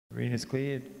Arena's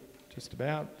cleared, just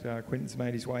about. Quentin's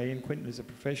made his way in. Quentin is a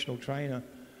professional trainer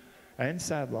and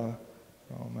saddler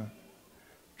from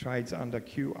trades under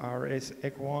QRS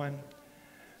Equine.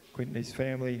 Quentin and his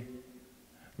family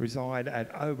reside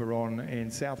at Oberon in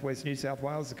southwest New South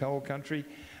Wales, the coal country,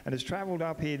 and has travelled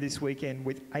up here this weekend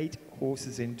with 8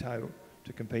 horses in tow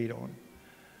to compete on.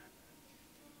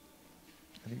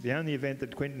 I think the only event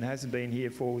that Quentin hasn't been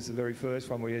here for was the very first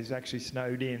one where he was actually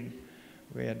snowed in.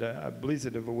 We had a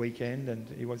blizzard of a weekend and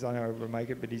he was unable to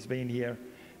make it, but he's been here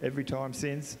every time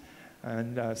since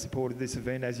and supported this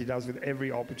event, as he does with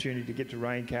every opportunity to get to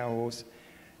Reined COWHORSE.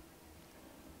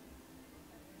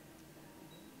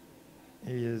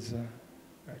 He is a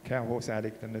COWHORSE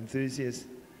addict, an enthusiast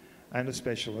and a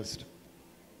specialist.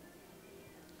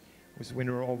 Was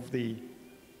winner of the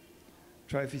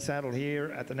trophy saddle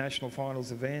here at the National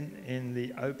Finals event in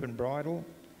the Open Bridle,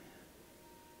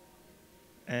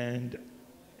 and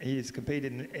he has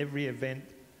competed in every event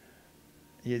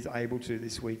he is able to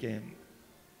this weekend.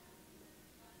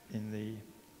 In the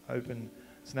Open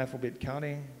Snaffle Bit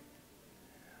Cutting,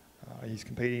 he's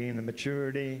competing in the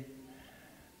Maturity.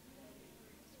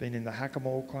 He's been in the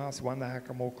Hackamore class, won the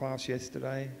Hackamore class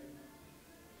yesterday.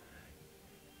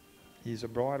 He's a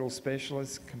bridle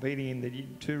specialist, competing in the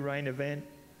 2 Rein event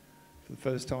for the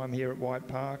first time here at White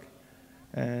Park,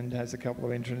 and has a couple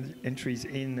of entries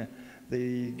in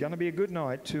the Gonna Be a Good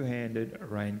Night 2-handed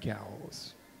Reined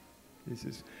COWHORSE. This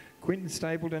is Quentin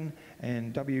Stapleton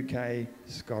and WK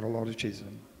Scott a lot of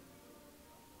Chisholm.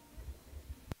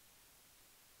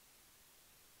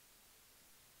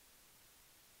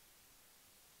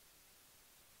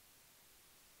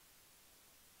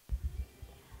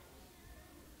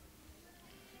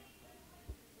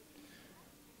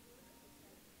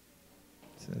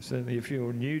 So certainly if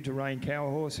you're new to Reined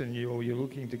COWHORSE and you're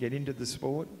looking to get into the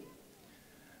sport,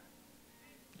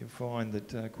 you'll find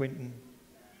that Quentin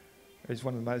is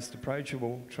one of the most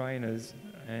approachable trainers,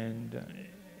 and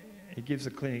he gives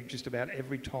a clinic just about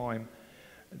every time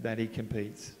that he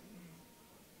competes.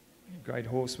 A great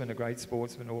horseman, a great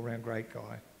sportsman, all-round great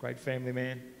guy, great family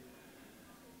man,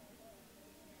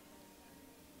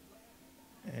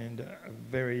 and a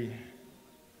very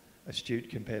astute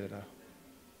competitor.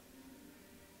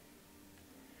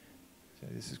 So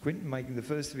this is Quentin making the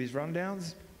first of his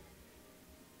rundowns.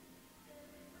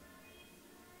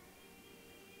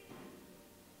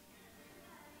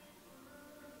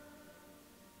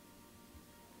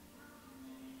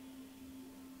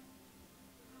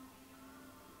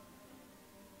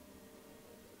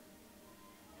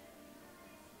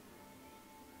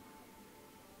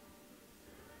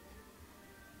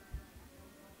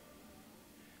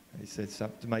 He sets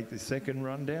up to make the second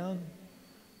rundown.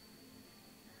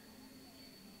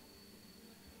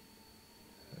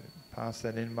 Past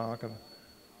that end marker,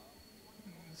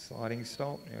 sliding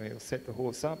stop. Now he'll set the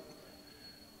horse up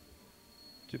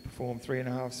to perform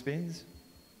 3.5 spins.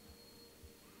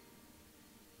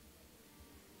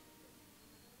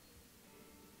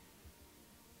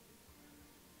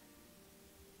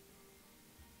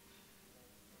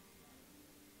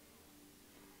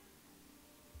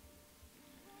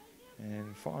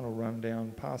 And final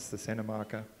rundown past the centre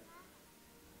marker.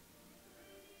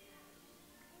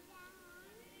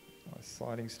 Nice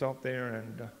sliding stop there,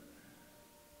 and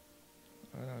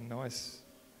a nice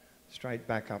straight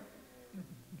back up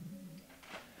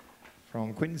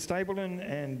from Quentin Stapleton,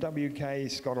 and WK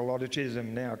Scott a lot of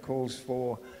Chisholm now calls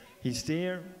for his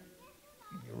steer.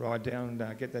 You ride down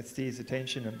and get that steer's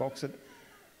attention and box it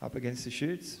up against the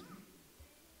chutes.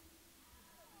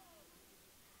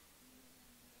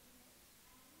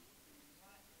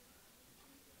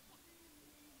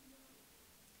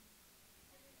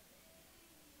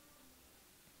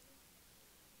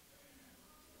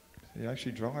 You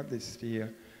actually drive this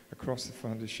steer across the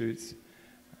front of the chutes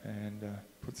and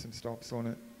put some stops on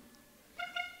it.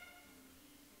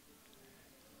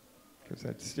 Because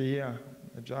that steer,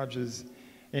 the judges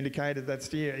indicated that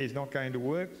steer is not going to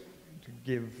work, to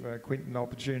give Quentin an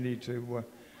opportunity to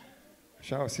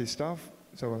show us his stuff.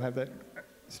 So we'll have that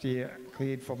steer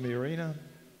cleared from the arena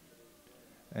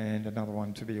and another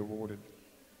one to be awarded.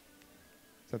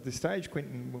 So at this stage,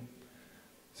 Quentin will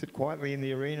sit quietly in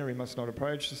the arena. He must not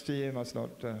approach the steer, must not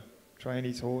train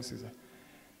his horses.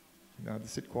 You know, to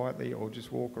sit quietly or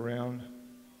just walk around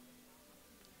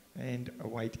and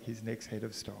await his next head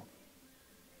of stock.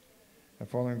 And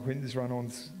following Quentin's run on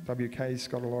WK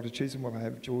Scott a lot of Chisholm, we'll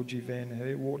have Georgie Van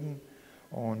Herwarten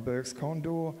on Burke's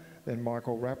Condor, then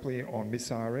Michael Rapley on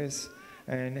Miss RS,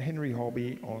 and Henry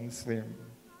Hobby on Slim.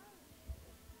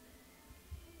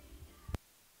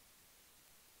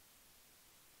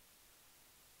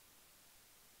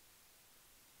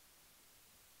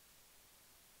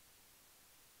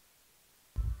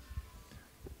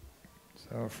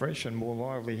 So a fresh and more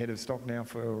lively head of stock now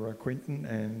for Quentin,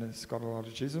 and it's got a lot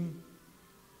of Chisholm.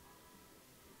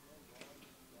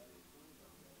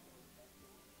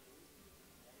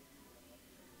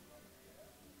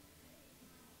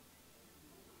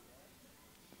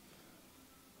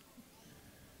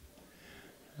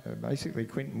 Basically,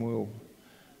 Quentin will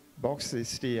box this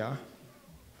steer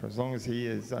for as long as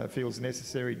he feels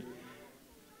necessary.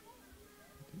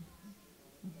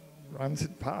 Runs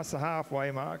it past the halfway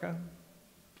marker,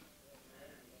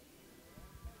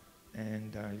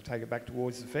 and you take it back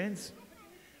towards the fence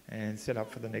and set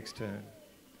up for the next turn.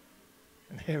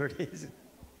 And there it is.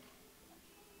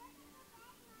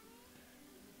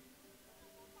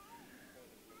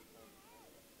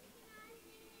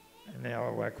 And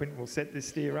now Quentin will set this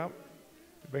steer up,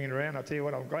 bring it around. I'll tell you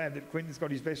what, I'm glad that Quentin's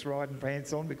got his best riding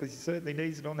pants on, because he certainly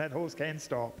needs it on that horse. Can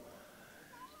stop.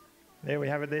 There we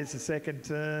have it. There's the second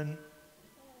turn.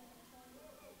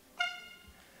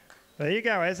 There you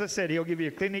go. As I said, he'll give you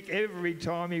a clinic every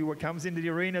time he comes into the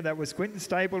arena. That was Quentin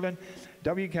Stapleton.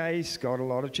 WK's got a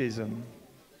lot of Chisholm.